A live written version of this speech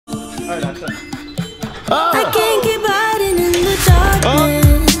Alright, that's it. I can't keep hiding in the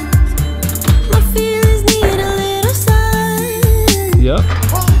darkness. My feelings need a little sign. Yep.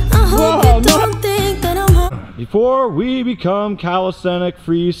 I hope you don't think that I'm home. Before we become calisthenic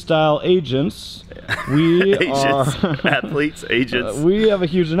freestyle agents, we are athletes, agents. We have a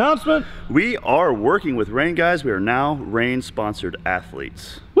huge announcement. We are working with Rain, guys. We are now Rain sponsored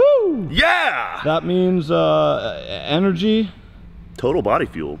athletes. Woo! Yeah! That means energy. Total body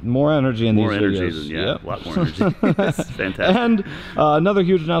fuel. More energy in more these energy videos. Than, yeah, yep. a lot more energy. That's fantastic. And another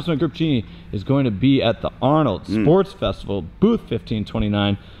huge announcement, Group Genie is going to be at the Arnold Sports Festival, booth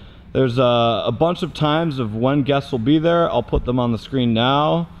 1529. There's a bunch of times of when guests will be there. I'll put them on the screen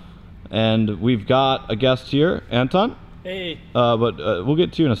now. And we've got a guest here, Anton. Hey. But we'll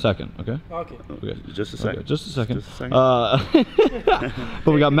get to you in a second, okay? Okay. Just a second. Okay, just a second. Just a second.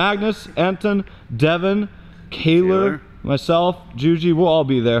 But we got Magnus, Anton, Devin, Kaylor, myself, Juji, we'll all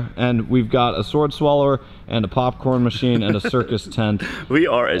be there. And we've got a sword swallower and a popcorn machine and a circus tent. We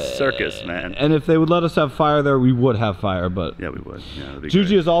are a circus, man. And if they would let us have fire there, we would have fire, but... Yeah, we would. Yeah, that'd be Juji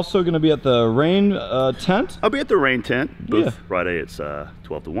great. is also going to be at the Rain tent. I'll be at the Rain tent. Booth. Yeah. Friday it's 12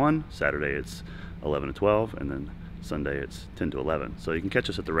 to 1. Saturday it's 11 to 12. And then Sunday it's 10 to 11. So you can catch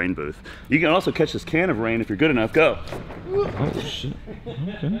us at the Rain booth. You can also catch this can of Rain if you're good enough. Go. Oh, shit.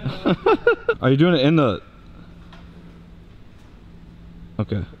 Okay. Are you doing it in the...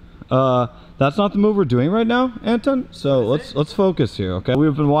 Okay. That's not the move we're doing right now, Anton. So let's focus here, okay?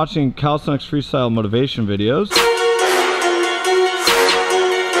 We've been watching Calisthenics Freestyle motivation videos.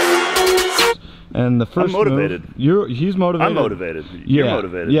 And the first I'm motivated. He's motivated. I'm motivated. You're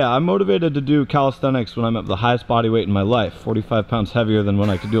motivated. Yeah, I'm motivated to do calisthenics when I'm at the highest body weight in my life. 45 pounds heavier than when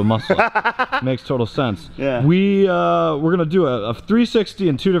I could do a muscle up. Makes total sense. Yeah. We're gonna do a 360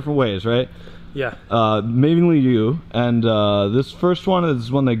 in 2 different ways, right? Yeah. Mainly you. And this first one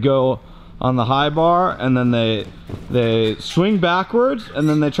is when they go on the high bar and then they swing backwards and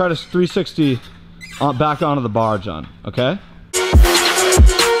then they try to 360 back onto the bar, John. Okay? Give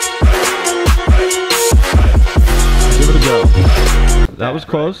it a go. That was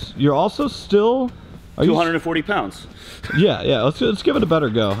close. You're also still... 240 pounds. Yeah. Let's give it a better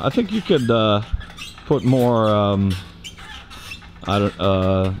go. I think you could put more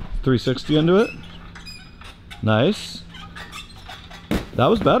 360 into it. Nice. That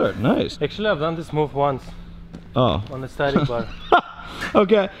was better. Nice. Actually, I've done this move once. Oh. On the static bar.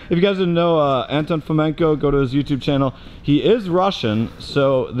 Okay, if you guys didn't know, Anton Fomenko, go to his YouTube channel. He is Russian,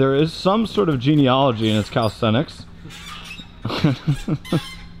 so there is some sort of genealogy in his calisthenics.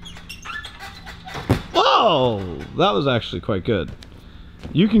 Whoa! That was actually quite good.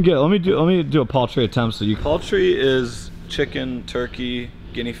 You can get, let me do a paltry attempt so you... Paltry is chicken, turkey,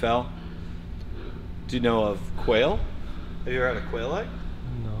 guinea fowl. Do you know of quail? Have you ever had a quail egg?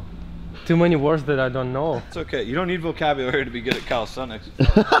 No. Too many words that I don't know. It's okay. You don't need vocabulary to be good at calisthenics.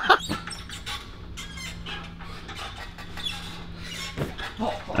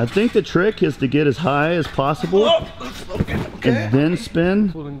 I think the trick is to get as high as possible and then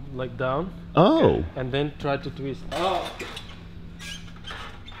spin. Pulling like down. Oh. And then try to twist. Oh.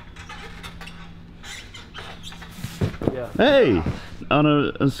 Yeah. Hey, on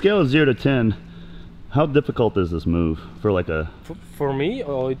a scale of 0 to 10, how difficult is this move for like a For me,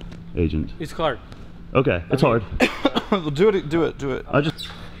 or agent? it's hard. Okay, it's hard. Well, do it. I just...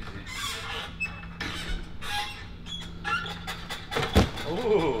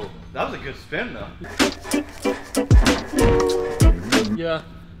 Ooh, that was a good spin though. Yeah,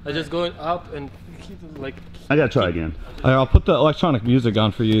 I just going up and keep like. I gotta try again. I'll put the electronic music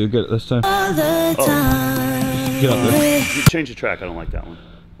on for you good this time. All the time. Get up there. You change the track, I don't like that one.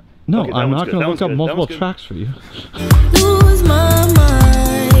 No, Okay, that I'm one's not good. going That to one's look up good. That multiple one's good. tracks for you. Lose my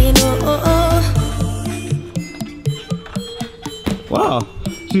mind. Wow.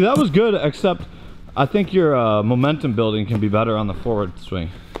 See, that was good, except I think your momentum building can be better on the forward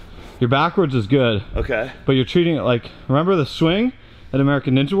swing. Your backwards is good. Okay. But you're treating it like, remember the swing at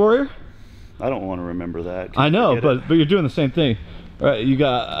American Ninja Warrior? I don't want to remember that. I know, but you're doing the same thing. Right, you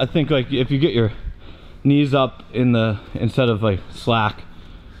got, I think like if you get your knees up in the, instead of like slack,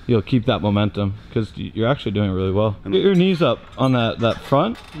 you'll keep that momentum because you're actually doing really well. Get your knees up on that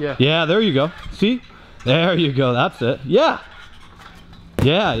front. Yeah. Yeah, there you go. See? There you go, that's it. Yeah.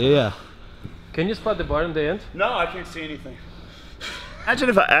 Yeah. Can you spot the bar in the end? No, I can't see anything. Imagine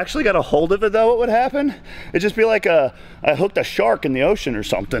if I actually got a hold of it though, what would happen? It'd just be like I hooked a shark in the ocean or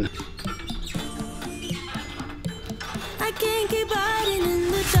something. I can't keep hiding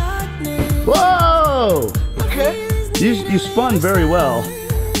in the darkness. Whoa! Okay. You spun very well.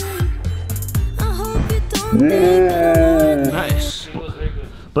 I hope you don't think Nice. It was very good.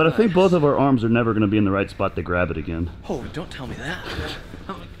 But I think both of our arms are never going to be in the right spot to grab it again. Oh, don't tell me that.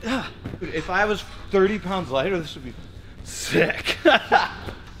 Dude, if I was 30 pounds lighter, this would be sick. All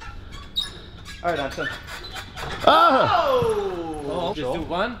right, Anton. Oh! Just do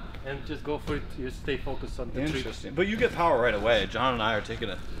one and just go for it. You stay focused on the tree. But you get power right away. John and I are taking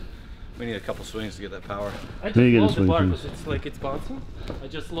we need a couple swings to get that power. I just load the bar because it's like it's bouncing. I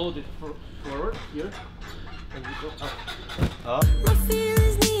just load it forward here. And you go up. My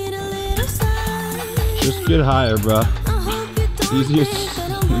feelings need a little sign. Just get higher, bro. I hope you don't Easy think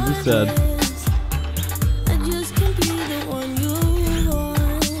that I'm easy said. hopeless. I just can't be the one you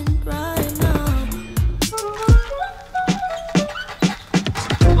want right now.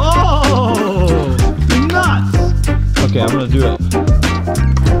 Oh, nuts! Okay, I'm gonna do it.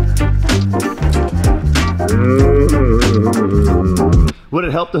 Would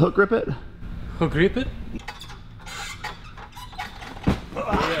it help to hook grip it? Hook grip it.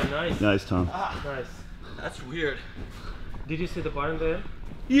 Yeah, nice. Nice, Tom. Nice. That's weird. Did you see the bar in there?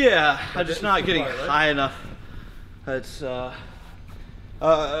 Yeah, I'm just It's not too getting far, right? high enough. It's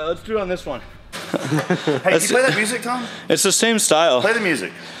let's do it on this one. Hey, can you play that music, Tom? It's the same style. Play the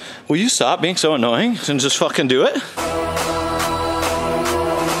music. Will you stop being so annoying and just fucking do it?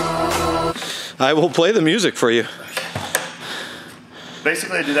 I will play the music for you.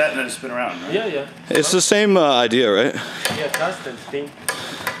 Basically, I do that and then I spin around, right? Yeah, yeah. It's the same idea, right? Yeah, constant thing.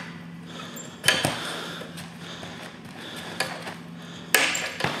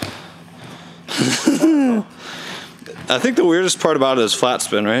 I think the weirdest part about it is flat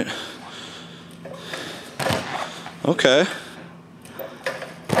spin, right? Okay.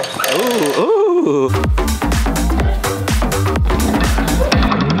 Ooh, ooh.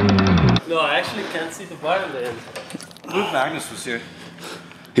 No, I actually can't see the bar in the end. What if Magnus was here?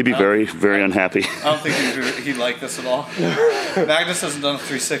 He'd be very, very unhappy. I don't think he'd like this at all. Magnus hasn't done a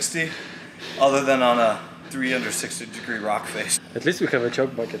 360 other than on a 360-degree rock face. At least we have a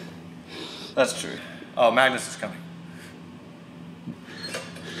choke bucket. That's true. Oh, Magnus is coming.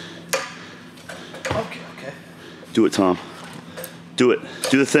 Okay, okay. Do it, Tom. Do it.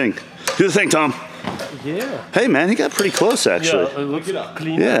 Do the thing. Do the thing, Tom. Yeah. Hey, man, he got pretty close, actually. Yeah, it looks it up.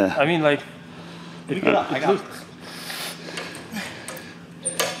 clean. Yeah. I mean, like. Pick it up. I got it.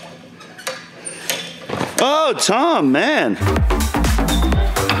 Oh, Tom, man.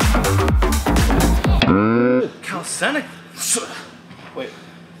 Calisthenics. Wait.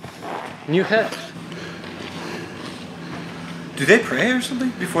 New head. Do they pray or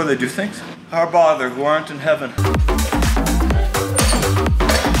something before they do things? Our Father who art in heaven.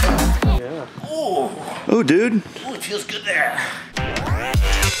 Yeah. Oh, Oh, dude. oh, it feels good there.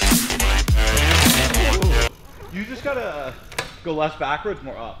 You just gotta go less backwards,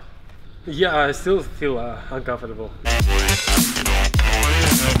 more up. Yeah, I still feel uncomfortable.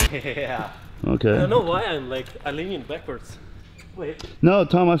 Yeah. I Okay. don't know why I'm leaning backwards. Wait. No,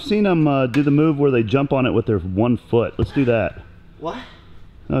 Tom, I've seen them do the move where they jump on it with their one foot. Let's do that. What?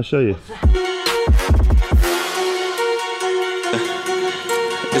 I'll show you.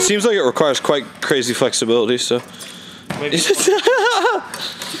 It seems like it requires quite crazy flexibility, so. Maybe.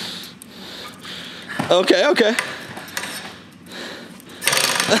 Okay, okay.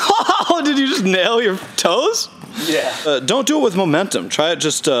 Oh, did you just nail your toes? Yeah. Don't do it with momentum. Try it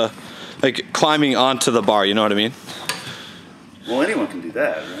just like climbing onto the bar, you know what I mean? Well, anyone can do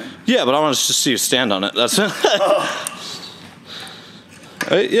that, right? Yeah, but I want to just see you stand on it. That's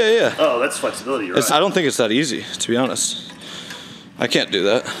Right? Yeah, yeah. Oh, that's flexibility, you're right. I don't think it's that easy, to be honest. I can't do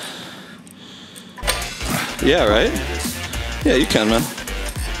that. Yeah, right? Yeah, you can, man.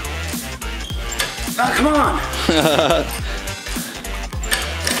 Ah, come on!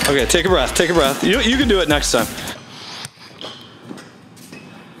 Okay, take a breath, take a breath. You can do it next time.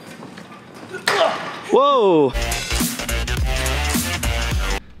 Whoa!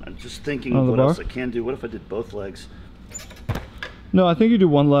 I'm just thinking On of the what bar? else I can do. What if I did both legs? No, I think you do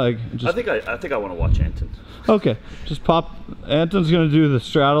one leg. Just, I think I want to watch Anton. okay, just pop. Anton's gonna do the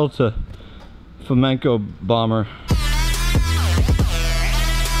straddle to flamenco bomber.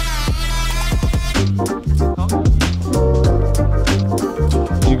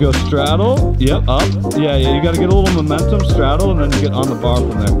 You go straddle, yep, up. Yeah, yeah, you gotta get a little momentum, straddle, and then you get on the bar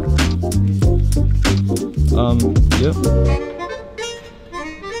from there. Yep.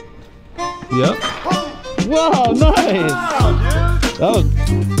 Yep. Wow, nice! That was...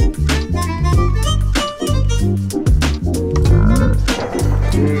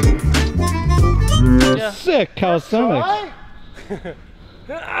 Yeah. Sick, calisthenics.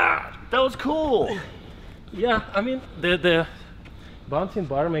 That was cool. Yeah, I mean the bouncing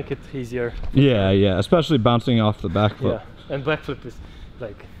bar make it easier. Yeah, yeah, especially bouncing off the back foot. Yeah, and backflip is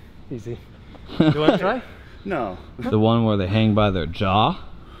like easy. You want to try? No. The one where they hang by their jaw?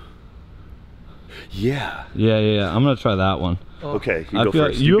 Yeah. Yeah. I'm gonna try that one. Okay, you I go feel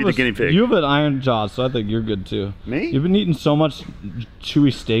first. like You be the guinea pig. You have an iron jaw, so I think you're good too. Me? You've been eating so much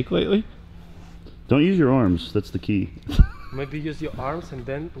chewy steak lately. Don't use your arms. That's the key. Maybe use your arms and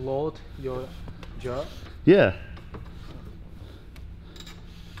then load your jaw. Yeah.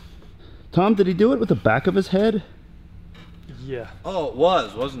 Tom, did he do it with the back of his head? Yeah. Oh, it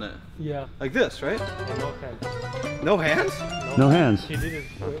was, wasn't it? Yeah. Like this, right? And no hands. No hands? No hands. He did it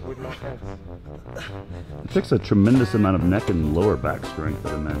with no hands. It takes a tremendous amount of neck and lower back strength,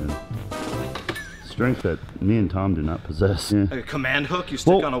 I imagine. Strength that me and Tom do not possess. Yeah. Like a command hook you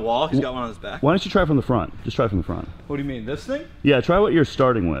stick on a wall. He's got one on his back. Why don't you try from the front? Just try from the front. What do you mean, this thing? Yeah, try what you're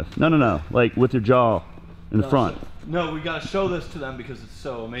starting with. No. Like with your jaw in the front. No, we gotta show this to them because it's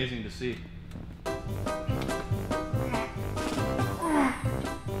so amazing to see.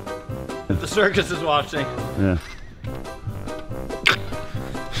 The circus is watching. Yeah.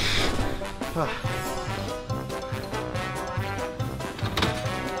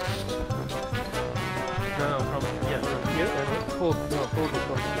 No, from here and hold it from here. No, hold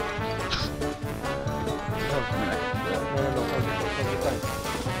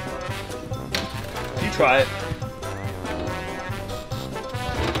it. You try it.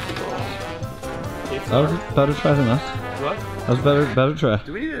 That was a better try than us. What? That was better try.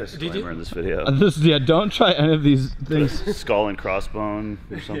 Do we need a disclaimer in this video? Yeah, don't try any of these things. Skull and crossbone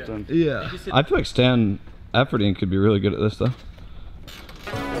or something? Yeah. I feel like Stan Efforting could be really good at this though.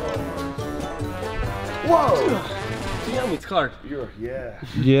 Whoa! Damn, it's hard. Yeah.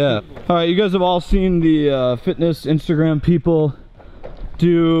 Yeah. All right, you guys have all seen the fitness Instagram people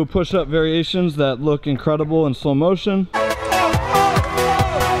do push-up variations that look incredible in slow motion.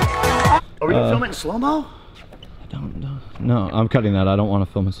 Are we gonna film it in slow-mo? I don't know. No, I'm cutting that. I don't want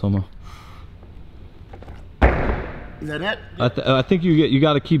to film in slow-mo. Is that it? I think you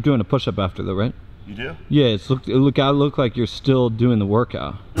got to keep doing a push-up after though, right? You do? Yeah, it gotta look like you're still doing the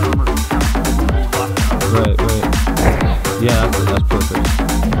workout. Right. Yeah, that's perfect.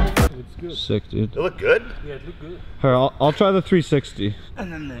 It's good. Sick, dude. It look good? Yeah, it looked good. Here, I'll try the 360.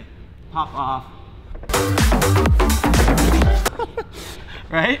 And then they pop off.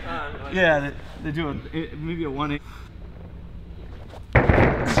 Right? Yeah, they do maybe a 180.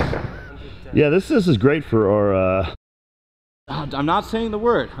 Yeah, this is great for our I'm not saying the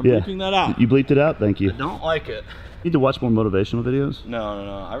word. I'm yeah. bleeping that out. You bleeped it out? Thank you. Don't like it. Need to watch more motivational videos?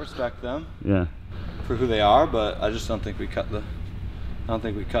 No. I respect them Yeah. for who they are, but I just don't think we cut it,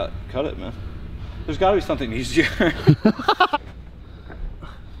 man. There's got to be something easier.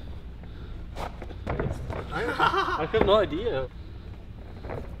 I have no idea.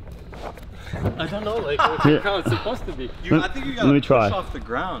 I don't know, like, how it's supposed to be. I think you got let me to try. push off the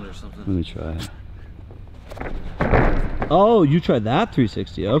ground or something. Let me try. Oh, you tried that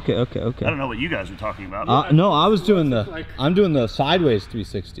 360. Okay. I don't know what you guys were talking about. No, I was doing I'm doing the sideways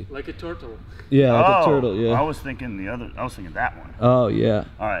 360. Like a turtle. Yeah, like a turtle, yeah. I was thinking that one. Oh, yeah.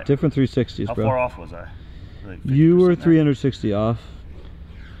 All right. Different 360s, How bro. far off was I? Like You were 50% 360 off.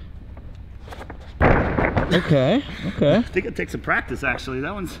 Okay. I think it takes some practice, actually.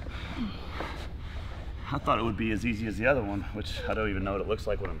 That one's... I thought it would be as easy as the other one, which I don't even know what it looks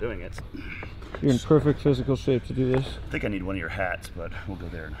like when I'm doing it. You're in perfect physical shape to do this. I think I need one of your hats, but we'll go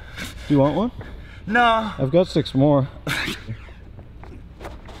there. Do you want one? No. I've got 6 more.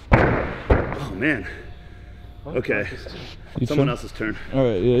 Oh, man. Okay. Someone else's turn. All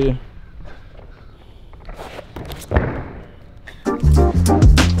right, yeah.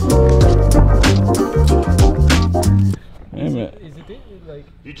 Wait a minute. Is it like...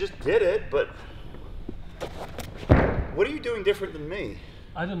 You just did it, but... What are you doing different than me?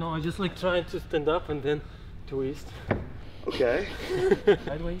 I don't know, I just like trying to stand up and then twist. Okay.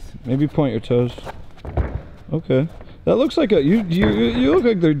 Sideways. Maybe point your toes. Okay. That looks like you look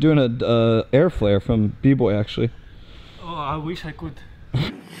like they're doing a air flare from B-Boy actually. Oh, I wish I could.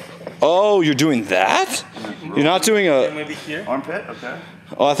 Oh, you're doing that? You're not doing a... Maybe here? Armpit? Okay.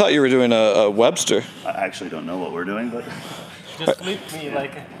 Oh, I thought you were doing a Webster. I actually don't know what we're doing, but... Just flip me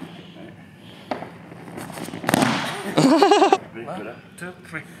like... 1, 2,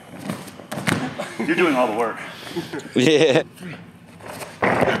 3. You're doing all the work. Yeah.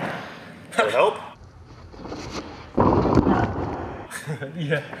 Does it help?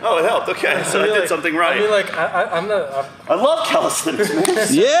 Yeah. Oh, it helped. Okay, so I did something right. I mean, like, I'm not... I love calisthenics, man.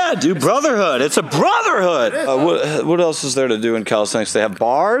 Yeah, dude, brotherhood. It's a brotherhood. What else is there to do in calisthenics? They have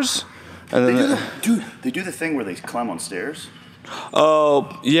bars, and then They do the thing where they climb on stairs.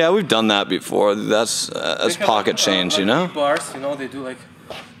 oh yeah, we've done that before. That's pocket change, you know. Bars, you know, they do like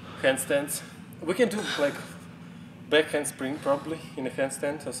handstands. We can do like back handspring probably in a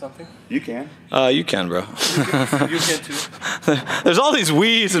handstand or something. You can. You can, bro. You can too. There's all these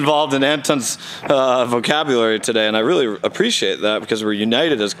we's involved in Anton's vocabulary today, and I really appreciate that because we're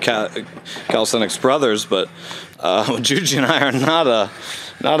united as calisthenics brothers. But Juji and I are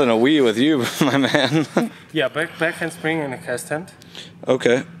not in a we with you, my man. Yeah, back handspring in a handstand.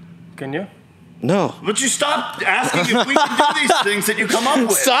 Okay. Can you? No. But you stop asking if we can do these things that you come up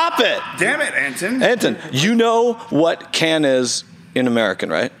with. Stop it. Damn it, Anton. Anton, you know what can is in American,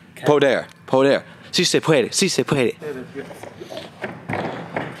 right? Poder. Poder. Si se puede. Si se puede. Yeah, that's good.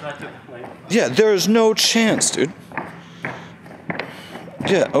 Try to like. Yeah, there is no chance, dude.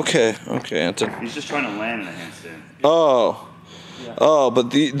 Yeah, okay. Okay, Anton. He's just trying to land in a handstand. Oh. Oh,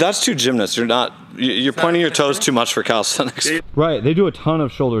 but that's too gymnast. You're pointing your toes too much for calisthenics. Right, they do a ton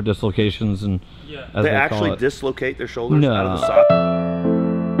of shoulder dislocations and Yeah. as They call actually it. dislocate their shoulders No. out of the socket.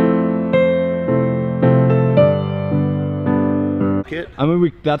 I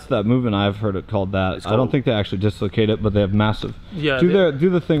mean, that's that movement. I've heard it called that. I don't think they actually dislocate it, but they have massive. Yeah. Do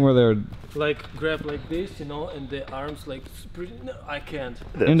the thing where they're Like grab like this, you know, and the arms like. No, I can't.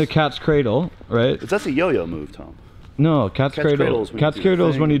 into cat's cradle, right? That's a yo-yo move, Tom. No, cat's cradle. is when Cat's you do the cradle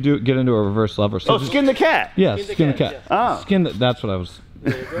is when thing. you get into a reverse lever. So Oh, just- skin the cat. Yeah, Skin the skin the cat, cat. yeah. Ah. Skin. That's what I was.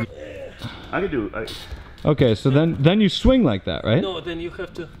 There you go. I could do. Okay, so then you swing like that, right? No, then you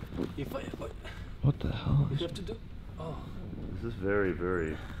have to. If I What the hell? you have to do. Oh. This is very,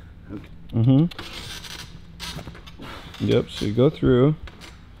 very. Okay. Mm-hmm. Yep. So you go through,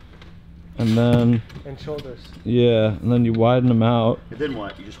 and then And shoulders. yeah, and then you widen them out, And then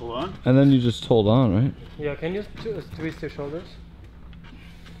what? You just hold on. and then you just hold on, right? Yeah. Can you twist your shoulders?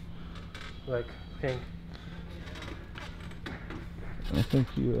 Like hang. I think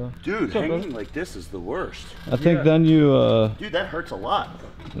you. Dude, hanging like this is the worst. I think Yeah. then you. Dude, that hurts a lot.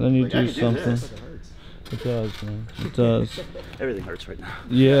 Then you Like, I do can do something. this. It does, man. It does. Everything hurts right now.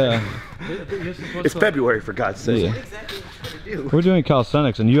 Yeah. You're supposed It's to- February, for God's sake. Yeah. We're doing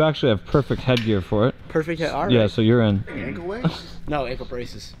calisthenics, and you actually have perfect headgear for it. Perfect head. All right. Yeah, so you're in. Ankle weights? No, ankle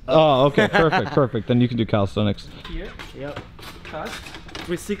braces. Oh, okay, perfect, perfect. Then you can do calisthenics. Here, Yep. cut,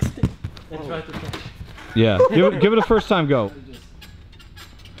 360, and try to catch. Yeah, give it a first time go.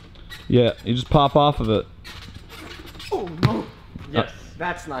 Yeah, you just pop off of it. Oh no. Yes.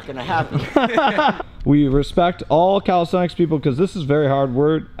 That's not gonna happen. We respect all calisthenics people because this is very hard.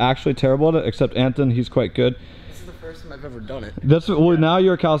 We're actually terrible at it, except Anton, he's quite good. This is the first time I've ever done it. Well, now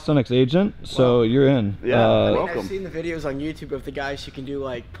you're a calisthenics agent, so you're in. Yeah, Uh, welcome. I've seen the videos on YouTube of the guys who can do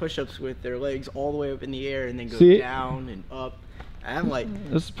like push-ups with their legs all the way up in the air and then go See? down and up. And I'm like,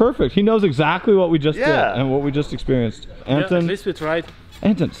 this is perfect. He knows exactly what we just Yeah. did and what we just experienced. Yeah, at Anton, least we tried.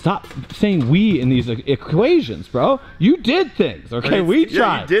 Anton, stop saying we in these equations, bro. You did things, okay? We Yeah,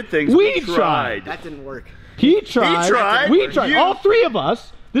 tried. you did things. We tried. tried. that didn't work. He tried. tried. We tried. You- All three of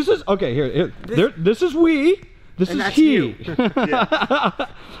us. This is okay. Here, this is we. This And is that's he. you.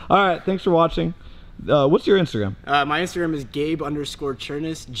 All right. Thanks for watching. What's your Instagram? My Instagram is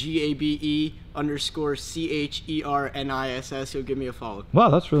Gabe_Chernis, GABE_CHERNISS. You'll give me a follow. Wow,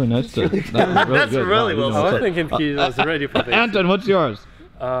 that's really nice. That was really That's good. really Wow, well you know, I was it's thinking he was ready for this. Anton, what's yours?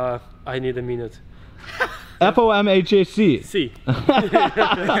 I need a minute. FOMHAC. See.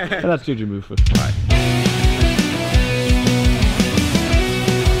 That's Jujimufu. All right.